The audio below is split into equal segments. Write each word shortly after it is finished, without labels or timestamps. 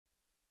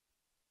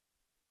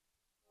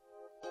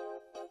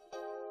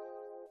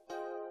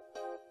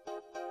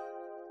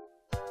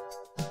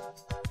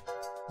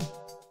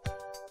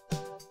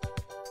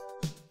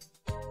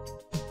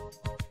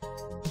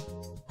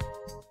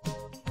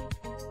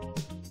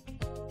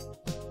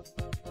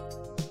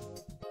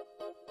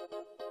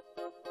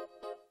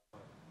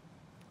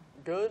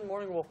Good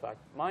morning, Wolfpack.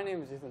 My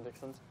name is Ethan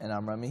Dixon. And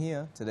I'm Remy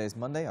here. Today is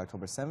Monday,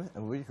 October 7th,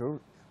 and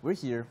we're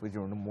here with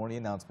your morning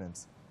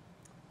announcements.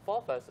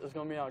 Fall Fest is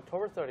going to be on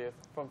October 30th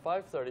from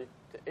 5:30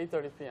 to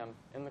 8:30 p.m.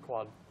 in the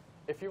quad.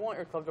 If you want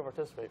your club to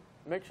participate,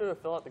 make sure to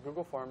fill out the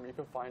Google form you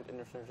can find in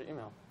your signature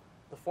email.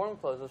 The form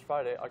closes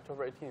Friday,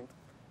 October 18th.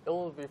 It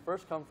will be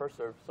first come, first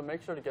served, so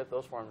make sure to get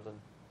those forms in.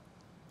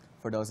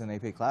 For those in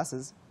AP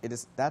classes, it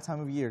is that time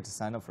of year to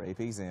sign up for AP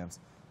exams.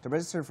 To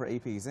register for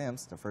AP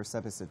exams, the first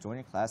step is to join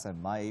your class at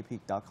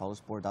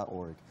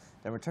myap.collegeboard.org.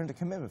 Then return the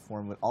commitment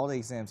form with all the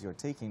exams you are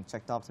taking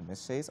checked off to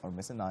Ms. Chase or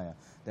Ms. Anaya.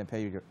 Then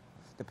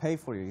pay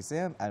for your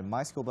exam at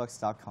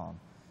myschoolbucks.com.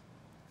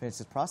 Finish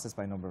this process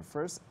by November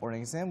 1st, or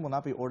an exam will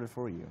not be ordered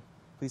for you.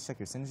 Please check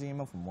your signature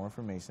email for more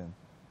information.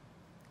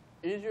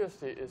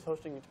 EGUSD is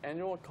hosting its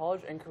annual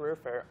College and Career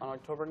Fair on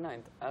October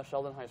 9th at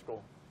Sheldon High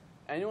School.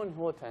 Anyone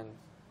who attends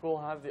will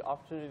have the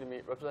opportunity to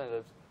meet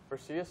representatives for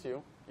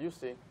CSU,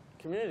 UC,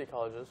 community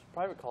colleges,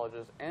 private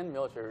colleges, and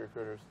military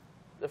recruiters.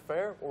 The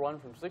fair will run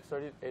from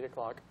 6:30 to 8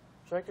 o'clock.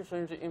 Check your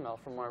signature email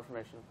for more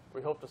information.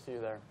 We hope to see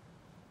you there.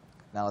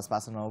 Now let's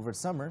pass it on over to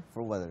Summer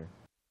for weather.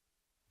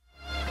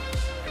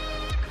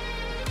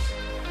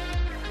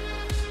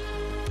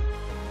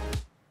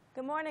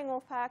 Good morning,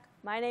 Wolfpack.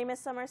 My name is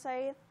Summer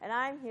Saeed, and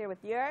I'm here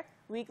with your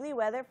weekly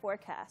weather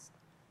forecast.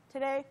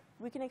 Today,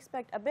 we can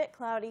expect a bit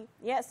cloudy,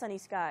 yet sunny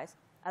skies,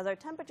 as our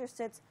temperature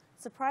sits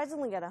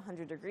surprisingly at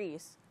 100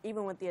 degrees,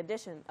 even with the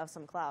addition of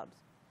some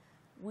clouds.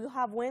 We'll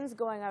have winds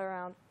going at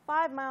around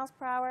 5 miles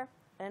per hour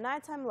and a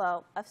nighttime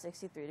low of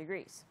 63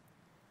 degrees.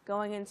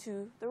 Going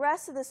into the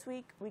rest of this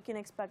week, we can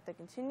expect the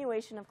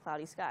continuation of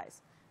cloudy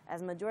skies,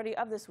 as majority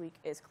of this week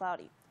is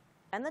cloudy.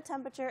 And the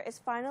temperature is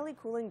finally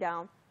cooling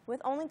down,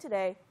 with only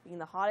today being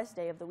the hottest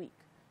day of the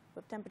week,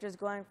 with temperatures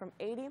going from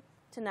 80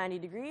 to 90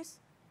 degrees,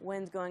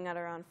 winds going at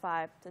around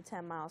 5 to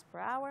 10 miles per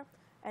hour,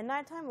 and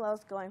nighttime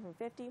lows going from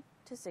 50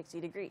 to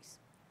 60 degrees.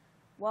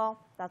 Well,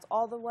 that's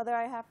all the weather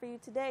I have for you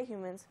today,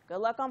 humans. Good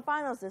luck on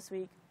finals this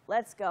week.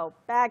 Let's go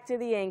back to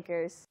the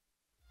anchors.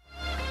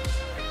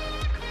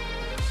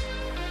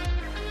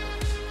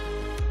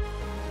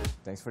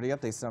 Thanks for the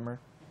update, Summer.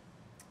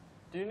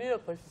 Do you need a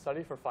place to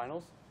study for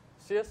finals?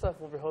 CSF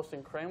will be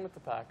hosting Cram with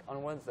the Pack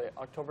on Wednesday,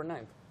 October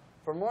 9th.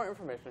 For more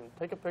information,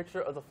 take a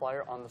picture of the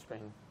flyer on the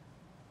screen.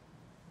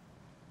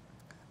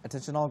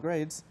 Attention all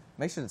grades.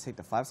 Make sure to take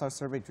the 5-star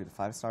survey through the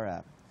 5-star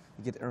app.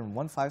 You can earn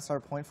 1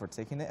 5-star point for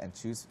taking it and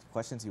choose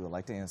questions you would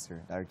like to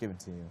answer that are given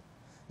to you.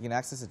 You can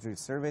access the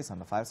surveys on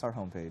the 5-star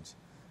homepage.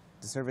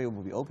 The survey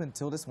will be open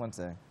till this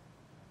Wednesday.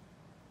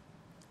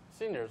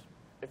 Seniors,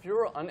 if you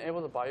were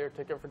unable to buy your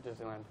ticket for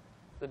Disneyland,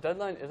 the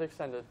deadline is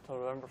extended till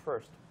November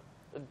 1st.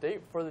 The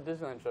date for the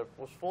Disneyland trip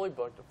was fully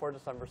booked for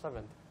December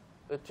 7th.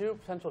 The 2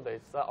 potential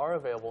dates that are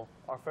available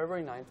are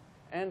February 9th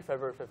and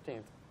February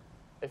 15th.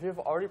 If you have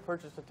already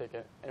purchased a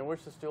ticket and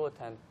wish to still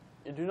attend,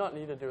 you do not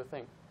need to do a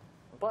thing.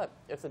 But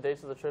if the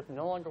dates of the trip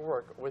no longer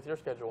work with your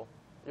schedule,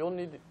 you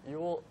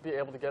will be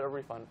able to get a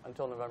refund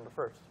until November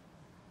 1st.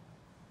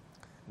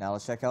 Now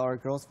let's check out our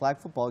girls' flag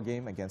football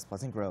game against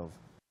Pleasant Grove.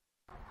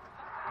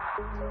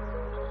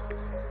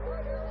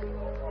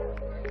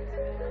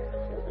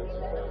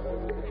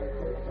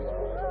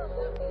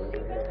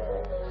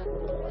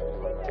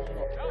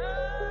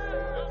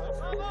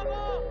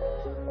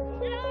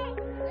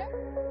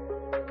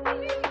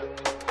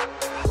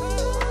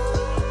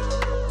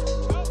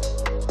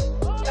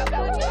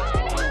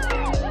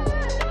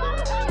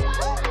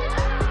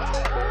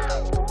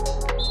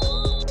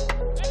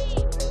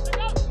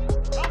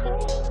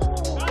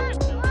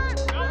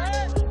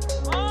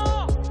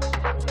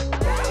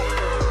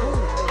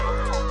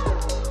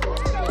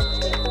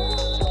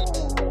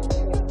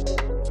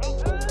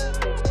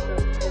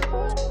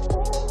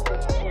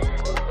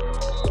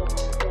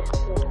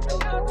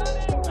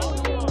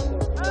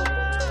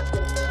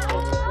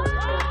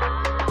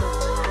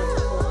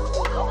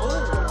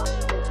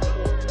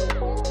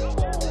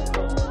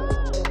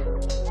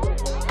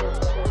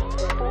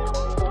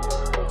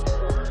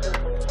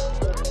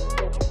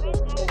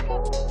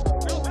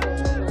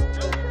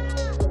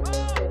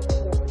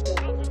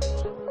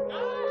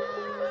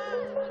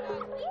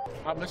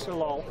 I'm Mr.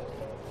 Lowell.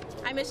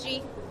 I'm Miss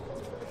G.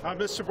 I'm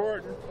Mr.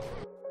 Borden.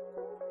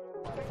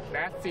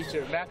 Math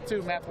teacher, Math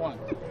 2, Math 1.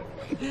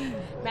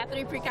 Math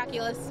 3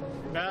 pre-calculus.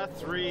 Math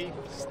 3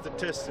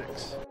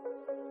 statistics.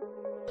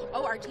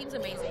 Oh, our team's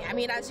amazing. I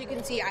mean, as you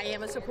can see, I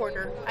am a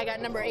supporter. I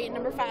got number 8 and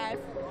number 5.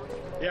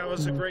 Yeah, it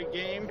was a great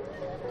game.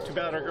 Too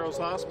bad our girls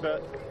lost,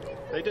 but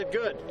they did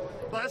good.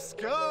 Let's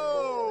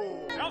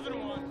go!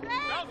 2001.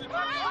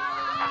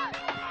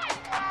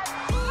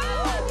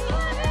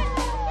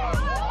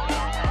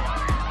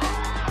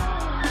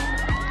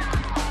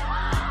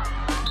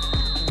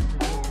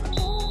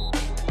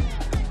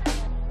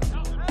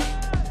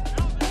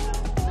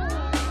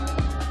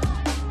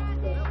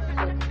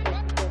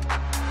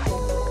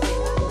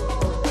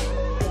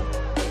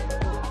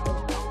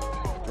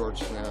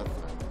 George Smith,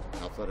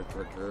 I'm athletic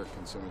director at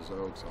Consumers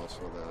Oaks,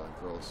 also the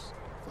girls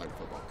flag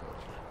football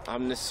coach.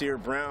 I'm Nasir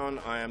Brown.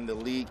 I am the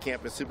lead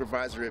campus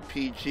supervisor at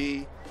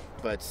PG,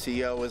 but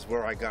CO is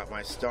where I got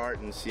my start,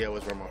 and CO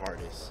is where my heart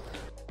is.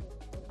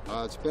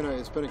 It's been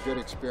a good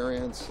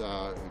experience.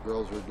 The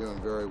girls are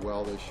doing very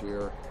well this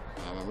year.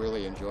 I'm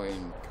really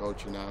enjoying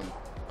coaching them.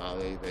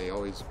 They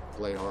always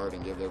play hard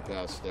and give their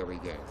best every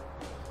game.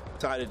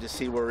 Excited to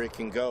see where it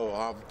can go.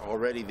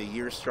 Already the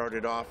year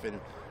started off and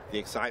the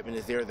excitement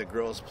is there. The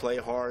girls play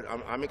hard.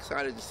 I'm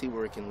excited to see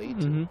where it can lead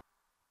to.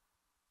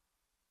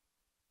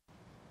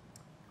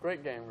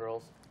 Great game,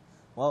 girls.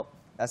 Well,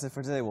 that's it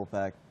for today,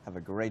 Wolfpack. Have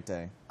a great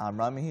day. I'm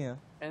Ron Mejia.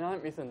 And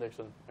I'm Ethan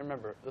Dixon.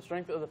 Remember, the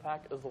strength of the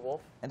pack is the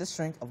wolf. And the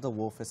strength of the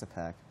wolf is a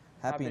pack.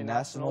 Happy Happy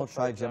National National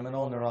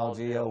Trigeminal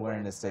Neuralgia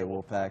Awareness Day,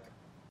 Wolfpack.